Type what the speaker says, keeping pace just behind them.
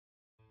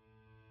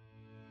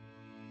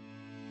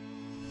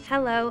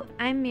Hello,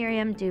 I'm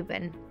Miriam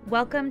Dubin.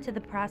 Welcome to the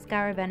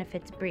Proskauer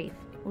Benefits Brief,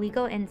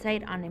 legal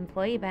insight on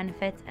employee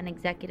benefits and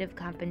executive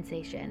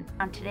compensation.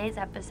 On today's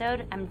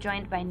episode, I'm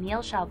joined by Neil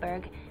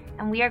Schellberg,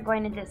 and we are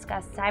going to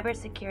discuss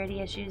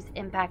cybersecurity issues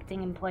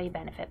impacting employee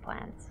benefit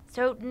plans.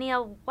 So,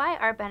 Neil, why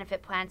are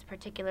benefit plans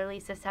particularly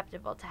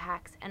susceptible to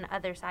hacks and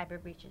other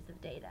cyber breaches of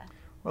data?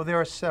 Well,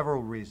 there are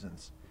several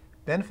reasons.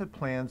 Benefit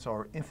plans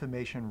are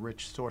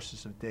information-rich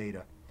sources of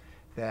data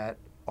that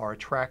are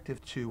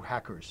attractive to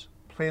hackers.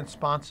 Plan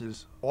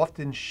sponsors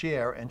often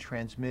share and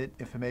transmit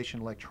information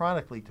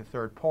electronically to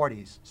third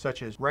parties,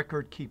 such as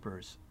record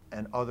keepers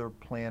and other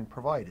plan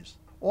providers.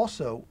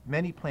 Also,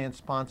 many plan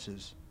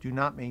sponsors do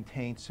not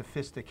maintain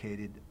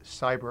sophisticated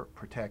cyber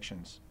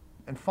protections.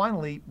 And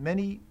finally,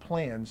 many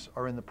plans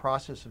are in the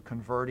process of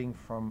converting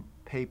from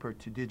paper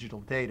to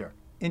digital data.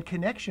 In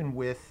connection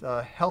with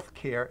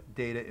healthcare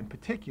data in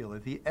particular,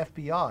 the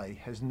FBI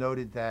has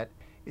noted that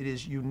it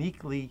is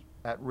uniquely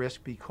at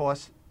risk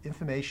because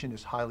information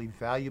is highly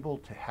valuable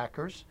to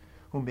hackers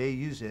who may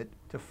use it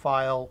to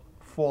file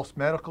false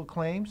medical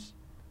claims,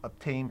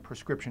 obtain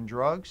prescription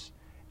drugs,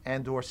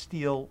 and/or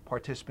steal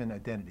participant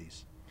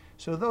identities.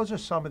 So those are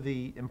some of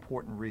the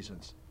important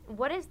reasons.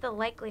 What is the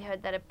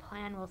likelihood that a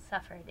plan will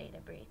suffer a data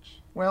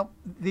breach? Well,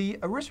 the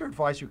ERISA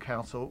Advisory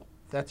Council,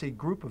 that's a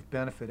group of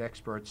benefit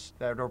experts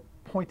that are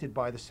appointed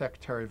by the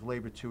Secretary of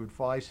Labor to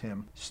advise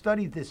him,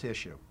 studied this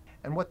issue.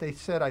 And what they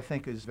said, I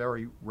think, is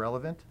very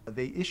relevant.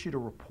 They issued a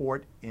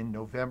report in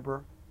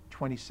November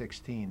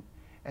 2016,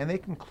 and they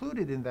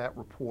concluded in that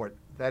report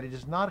that it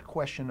is not a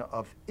question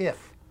of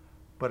if,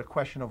 but a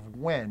question of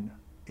when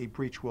a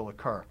breach will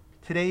occur.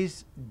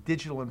 Today's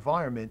digital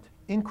environment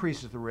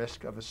increases the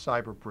risk of a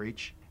cyber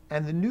breach,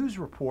 and the news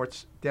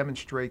reports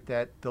demonstrate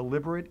that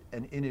deliberate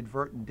and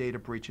inadvertent data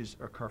breaches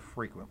occur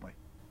frequently.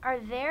 Are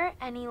there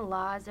any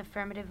laws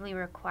affirmatively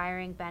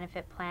requiring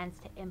benefit plans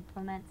to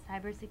implement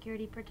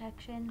cybersecurity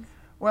protections?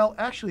 Well,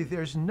 actually,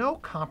 there's no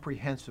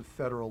comprehensive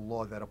federal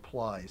law that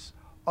applies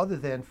other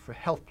than for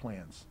health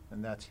plans,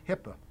 and that's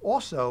HIPAA.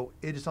 Also,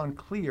 it is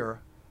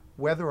unclear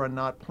whether or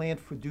not plan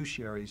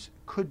fiduciaries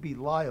could be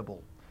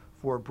liable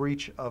for a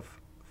breach of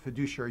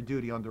fiduciary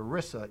duty under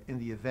ERISA in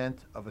the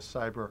event of a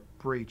cyber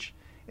breach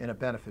in a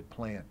benefit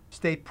plan.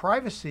 State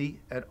privacy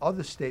and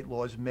other state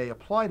laws may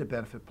apply to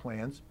benefit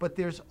plans, but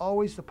there's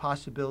always the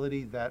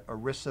possibility that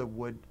ERISA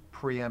would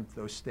preempt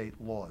those state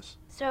laws.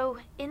 So,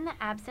 in the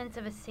absence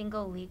of a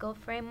single legal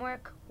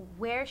framework,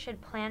 where should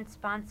plan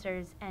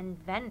sponsors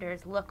and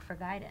vendors look for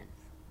guidance?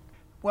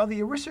 Well, the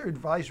ERISA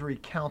Advisory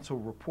Council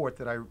report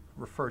that I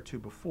referred to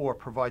before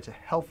provides a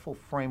helpful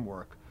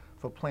framework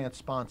for plan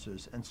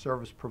sponsors and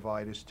service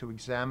providers to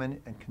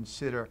examine and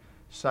consider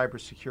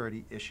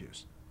cybersecurity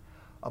issues.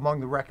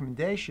 Among the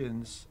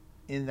recommendations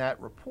in that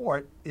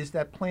report is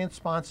that plan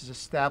sponsors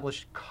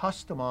establish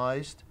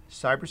customized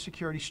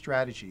cybersecurity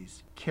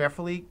strategies,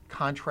 carefully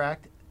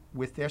contract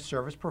with their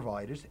service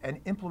providers, and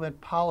implement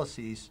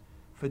policies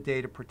for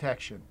data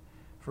protection.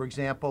 For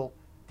example,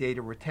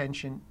 data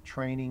retention,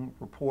 training,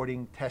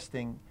 reporting,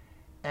 testing,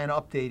 and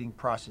updating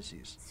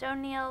processes. So,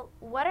 Neil,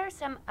 what are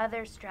some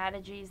other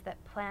strategies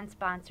that plan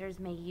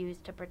sponsors may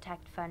use to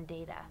protect fund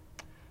data?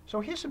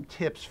 So here's some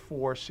tips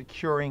for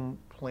securing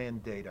plan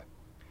data.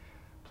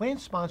 Plan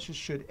sponsors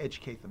should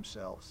educate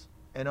themselves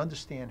and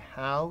understand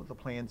how the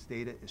plan's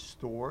data is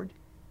stored,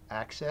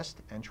 accessed,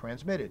 and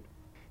transmitted.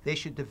 They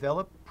should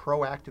develop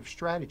proactive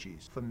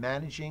strategies for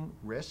managing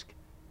risk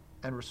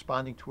and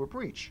responding to a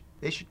breach.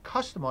 They should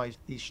customize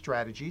these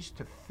strategies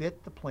to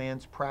fit the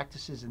plan's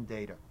practices and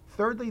data.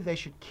 Thirdly, they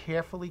should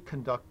carefully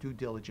conduct due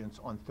diligence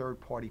on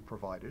third-party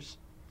providers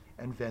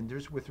and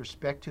vendors with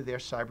respect to their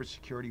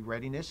cybersecurity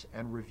readiness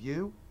and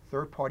review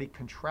third-party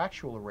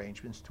contractual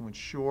arrangements to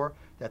ensure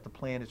that the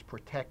plan is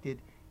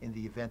protected in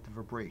the event of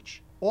a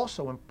breach.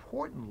 Also,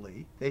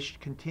 importantly, they should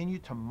continue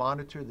to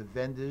monitor the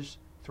vendors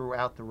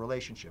throughout the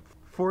relationship.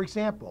 For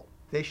example,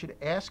 they should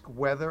ask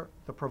whether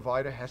the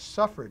provider has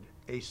suffered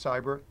a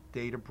cyber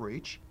data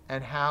breach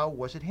and how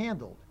was it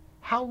handled.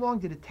 How long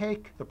did it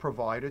take the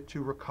provider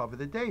to recover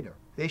the data?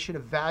 They should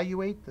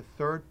evaluate the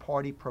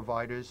third-party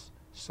provider's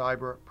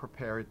cyber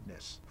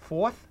preparedness.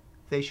 Fourth,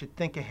 they should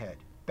think ahead.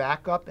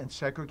 Back up and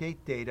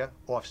segregate data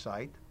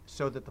offsite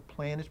so that the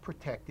plan is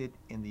protected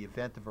in the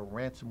event of a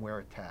ransomware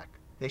attack.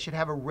 They should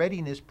have a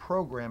readiness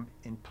program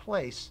in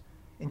place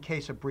in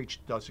case a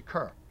breach does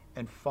occur.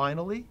 And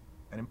finally,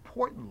 and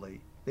importantly,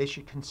 they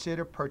should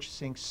consider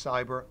purchasing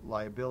cyber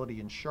liability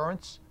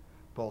insurance,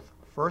 both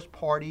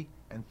first-party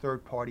and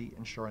third-party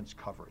insurance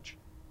coverage.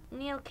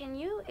 Neil, can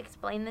you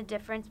explain the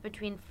difference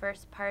between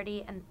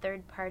first-party and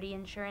third-party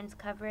insurance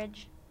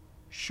coverage?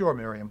 Sure,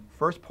 Miriam.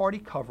 First-party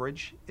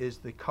coverage is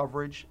the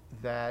coverage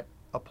that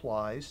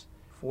applies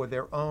for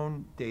their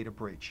own data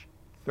breach.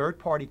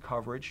 Third-party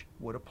coverage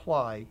would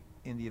apply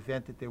in the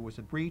event that there was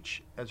a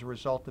breach as a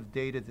result of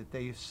data that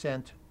they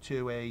sent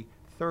to a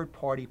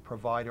third-party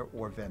provider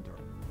or vendor.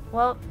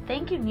 Well,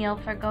 thank you, Neil,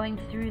 for going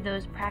through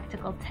those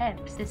practical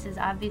tips. This is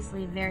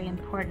obviously a very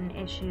important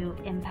issue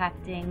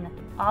impacting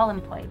all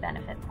employee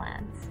benefit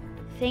plans.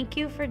 Thank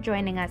you for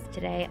joining us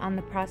today on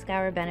the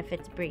Proskauer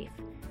Benefits Brief.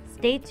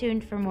 Stay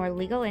tuned for more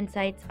legal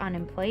insights on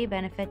employee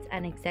benefits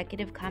and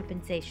executive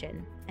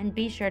compensation, and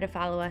be sure to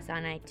follow us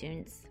on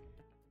iTunes.